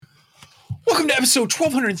Welcome to episode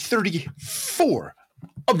 1234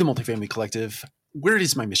 of the Multifamily Collective, where it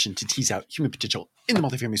is my mission to tease out human potential in the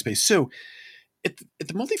multifamily space. So at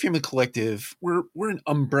the Multifamily Collective, we're an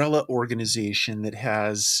umbrella organization that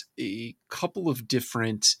has a couple of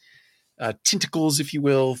different tentacles, if you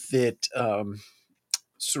will, that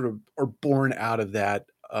sort of are born out of that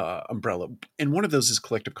umbrella. And one of those is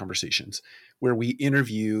Collective Conversations, where we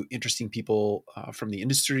interview interesting people from the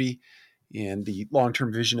industry. And the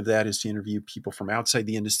long-term vision of that is to interview people from outside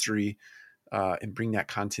the industry and bring that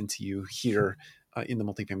content to you here in the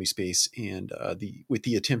multifamily space, and with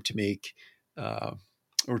the attempt to make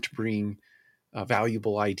or to bring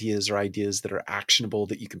valuable ideas or ideas that are actionable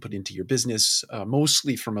that you can put into your business,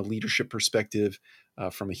 mostly from a leadership perspective,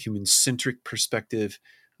 from a human-centric perspective.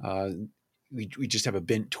 We just have a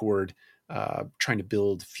bent toward trying to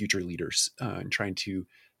build future leaders and trying to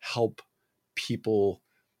help people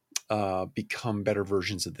become better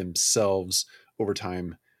versions of themselves over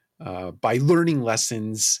time by learning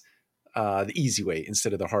lessons the easy way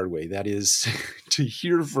instead of the hard way. That is to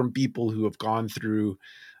hear from people who have gone through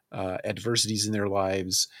adversities in their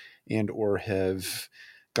lives and or have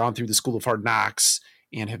gone through the school of hard knocks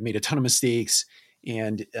and have made a ton of mistakes.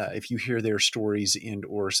 And if you hear their stories and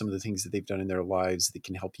or some of the things that they've done in their lives that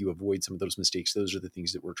can help you avoid some of those mistakes, those are the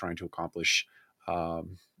things that we're trying to accomplish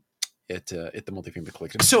at the Multifamily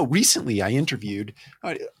Collective. So recently I interviewed,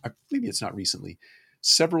 maybe it's not recently,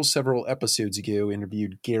 several episodes ago,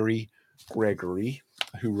 interviewed Gary Gregory,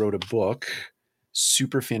 who wrote a book,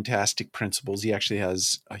 Super Fantastic Principles. He actually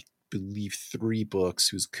has, I believe, 3 books.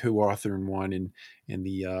 He was co-author in one and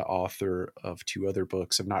the author of 2 other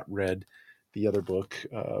books. I've not read the other book,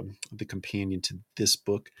 the companion to this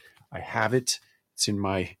book. I have it. It's in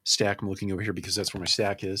my stack. I'm looking over here because that's where my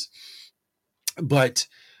stack is. But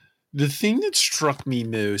the thing that struck me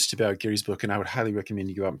most about Gary's book, and I would highly recommend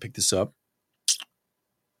you go out and pick this up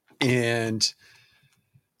and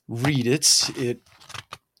read it. It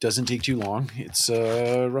doesn't take too long. It's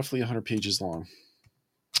roughly 100 pages long.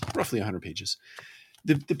 Roughly 100 pages.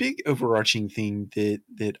 The big overarching thing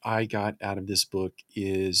that I got out of this book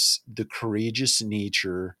is the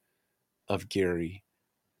nature of Gary.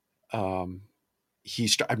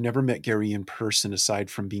 I've never met Gary in person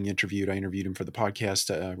aside from being interviewed. I interviewed him for the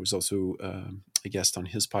podcast. I was also a guest on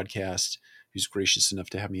his podcast. He was gracious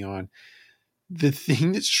enough to have me on. The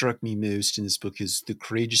thing that struck me most in this book is the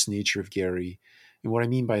courageous nature of Gary. And what I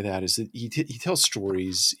mean by that is that he tells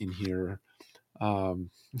stories in here.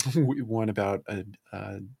 One about a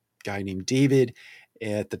guy named David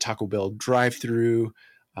at the Taco Bell drive-thru.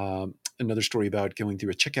 Another story about going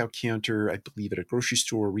through a checkout counter, I believe at a grocery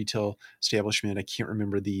store, retail establishment. I can't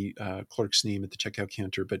remember the clerk's name at the checkout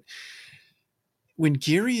counter, but when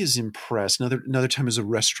Gary is impressed, another time as a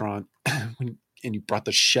restaurant, and he brought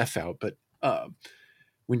the chef out, but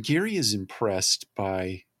when Gary is impressed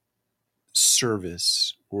by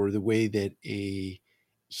service or the way that a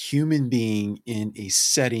human being in a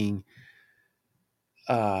setting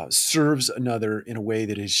serves another in a way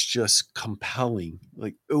that is just compelling,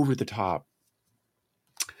 like over the top,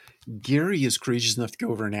 Gary is courageous enough to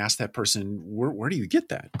go over and ask that person, where do you get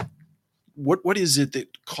that? What is it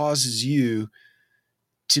that causes you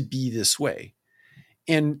to be this way?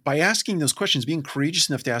 And by asking those questions, being courageous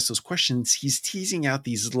enough to ask those questions, he's teasing out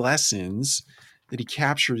these lessons that he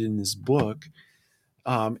captured in this book.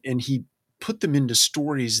 And he put them into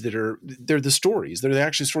stories they're the stories. They're the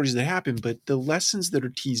actual stories that happen, but the lessons that are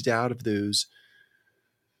teased out of those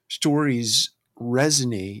stories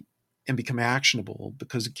resonate and become actionable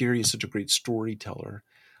because Gary is such a great storyteller.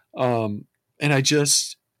 And I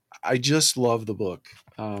just love the book.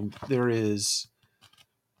 There's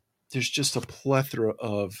just a plethora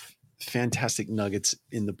of fantastic nuggets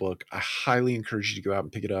in the book. I highly encourage you to go out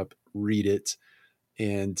and pick it up, read it,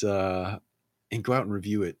 and go out and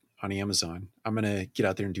review it on Amazon. I'm going to get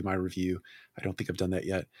out there and do my review. I don't think I've done that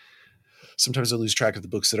yet. Sometimes I lose track of the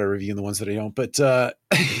books that I review and the ones that I don't. But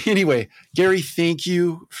anyway, Gary, thank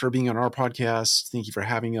you for being on our podcast. Thank you for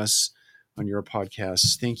having us on your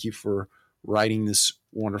podcast. Thank you for writing this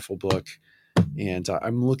wonderful book. And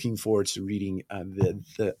I'm looking forward to reading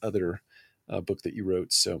the other book that you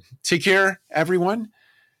wrote. So take care, everyone.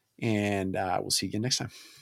 And we'll see you again next time.